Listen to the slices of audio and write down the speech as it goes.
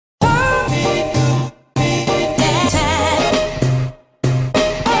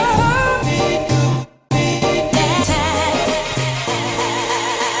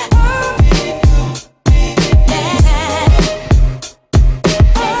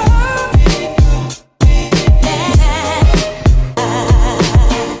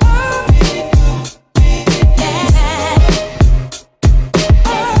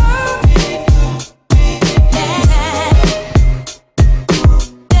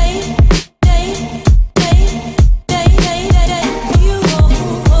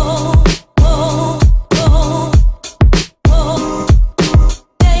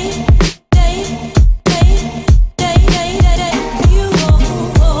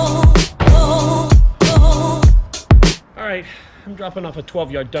I'm dropping off a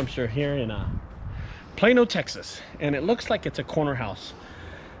 12-yard dumpster here in Plano, Texas, and it looks like it's a corner house.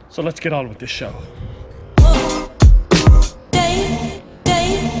 So let's get on with this show.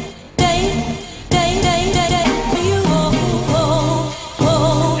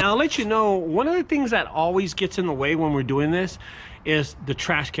 Now, I'll let you know, one of the things that always gets in the way when we're doing this is the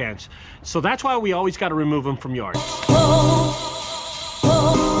trash cans. So that's why we always got to remove them from yards.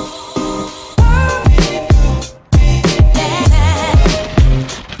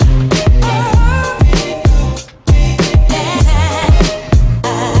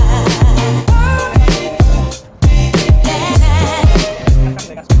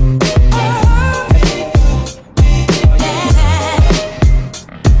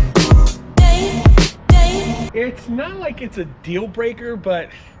 It's not like it's a deal breaker, but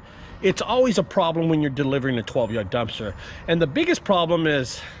it's always a problem when you're delivering a 12-yard dumpster. And the biggest problem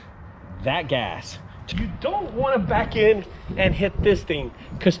is that gas. You don't want to back in and hit this thing,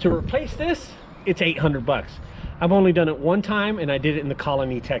 because to replace this, it's 800 bucks. I've only done it one time, and I did it in the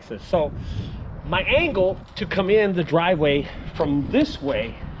Colony, Texas. So my angle to come in the driveway from this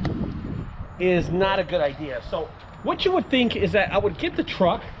way is not a good idea. So what you would think is that I would get the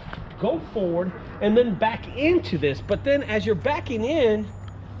truck, go forward, and then back into this. But then as you're backing in,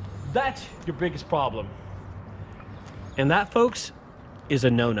 that's your biggest problem. And that, folks, is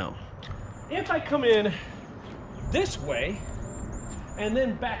a no-no. If I come in this way and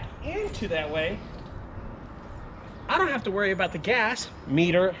then back into that way, I don't have to worry about the gas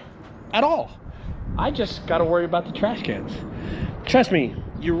meter at all. I just got to worry about the trash cans. Trust me,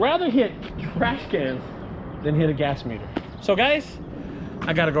 you'd rather hit trash cans than hit a gas meter. So guys,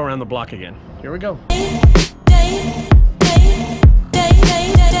 I got to go around the block again. Here we go.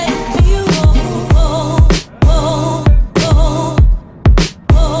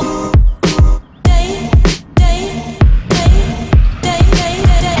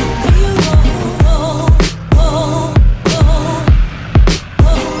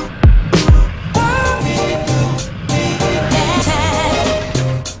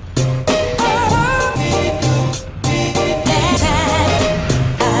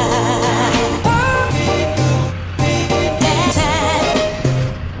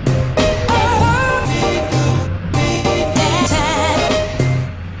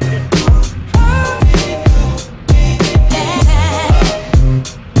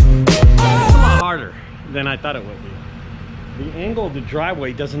 Than I thought it would be. The angle of the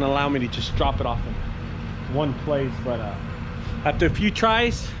driveway doesn't allow me to just drop it off in one place, but after a few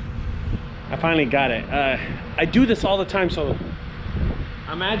tries, I finally got it. I do this all the time, so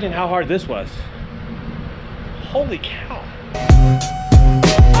imagine how hard this was. Holy cow.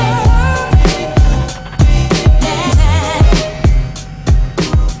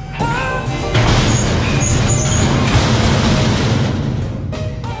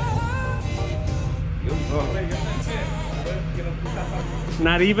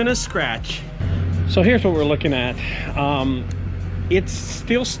 Not even a scratch. So here's what we're looking at. It's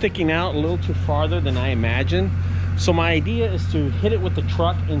still sticking out a little too farther than I imagined. So my idea is to hit it with the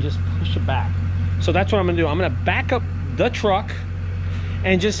truck and just push it back. So that's what I'm gonna do. I'm gonna back up the truck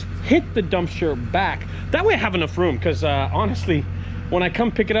and just hit the dumpster back. That way I have enough room, because honestly, when I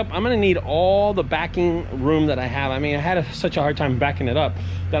come pick it up, I'm gonna need all the backing room that I have. I mean, I had such a hard time backing it up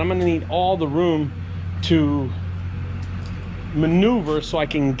that I'm gonna need all the room to maneuver so I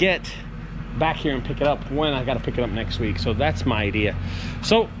can get back here and pick it up when I got to pick it up next week. So that's my idea.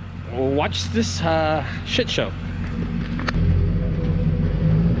 So watch this shit show.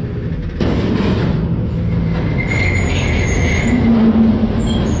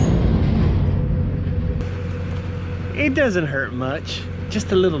 It doesn't hurt much,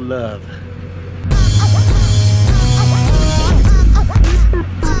 just a little love.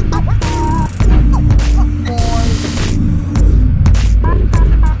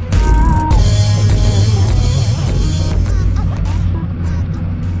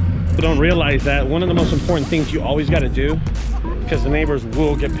 Don't realize that one of the most important things you always got to do, because the neighbors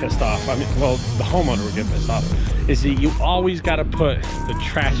will get pissed off, I mean, well, the homeowner will get pissed off, is that you always got to put the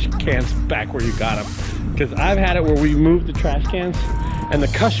trash cans back where you got them. Because I've had it where we moved the trash cans and the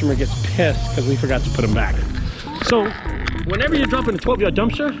customer gets pissed because we forgot to put them back. So whenever you're dropping a 12-yard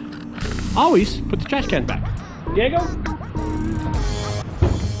dumpster, always put the trash can back. Diego?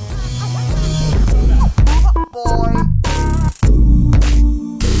 Boy.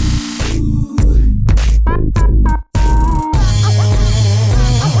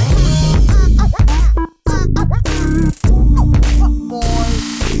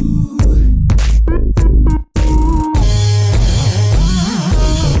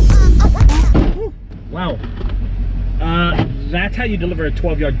 that's how you deliver a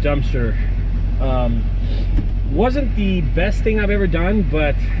 12-yard dumpster. Wasn't the best thing I've ever done,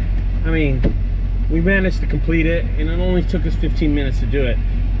 but I mean, we managed to complete it, and it only took us 15 minutes to do it.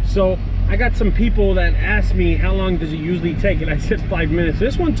 So I got some people that asked me how long does it usually take, and I said 5 minutes.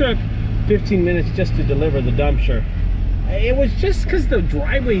 This one took 15 minutes just to deliver the dumpster. It was just because the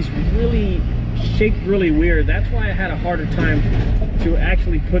driveway's really shaped really weird. That's why I had a harder time to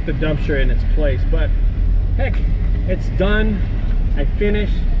actually put the dumpster in its place. But heck, it's done. I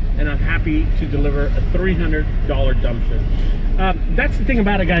finished, and I'm happy to deliver a $300 dumpster. That's the thing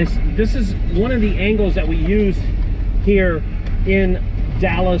about it, guys. This is one of the angles that we use here in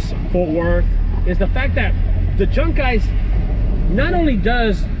Dallas, Fort Worth, is the fact that the Junk Guys, not only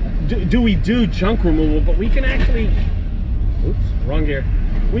do we do junk removal, but we can actually, oops, wrong gear.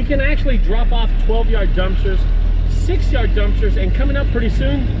 We can actually drop off 12-yard dumpsters, 6-yard dumpsters, and coming up pretty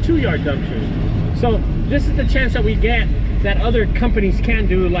soon, 2-yard dumpsters. So this is the chance that we get that other companies can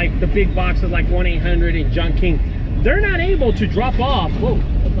do, like the big boxes like 1-800 and Junk King. They're not able to drop off, whoa,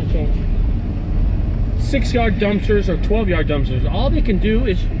 that's my change, 6-yard dumpsters or 12-yard dumpsters. All they can do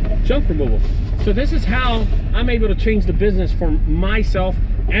is junk removal. So this is how I'm able to change the business for myself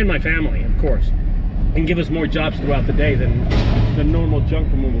and my family, of course, and give us more jobs throughout the day than the normal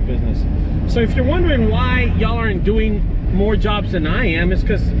junk removal business. So if you're wondering why y'all aren't doing more jobs than I am, it's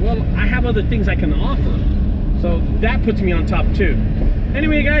because, well, I have other things I can offer. So that puts me on top too.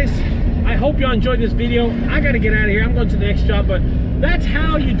 Anyway, guys, I hope y'all enjoyed this video. I gotta get out of here. I'm going to the next job, but that's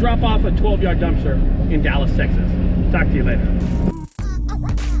how you drop off a 12-yard dumpster in Dallas, Texas. Talk to you later.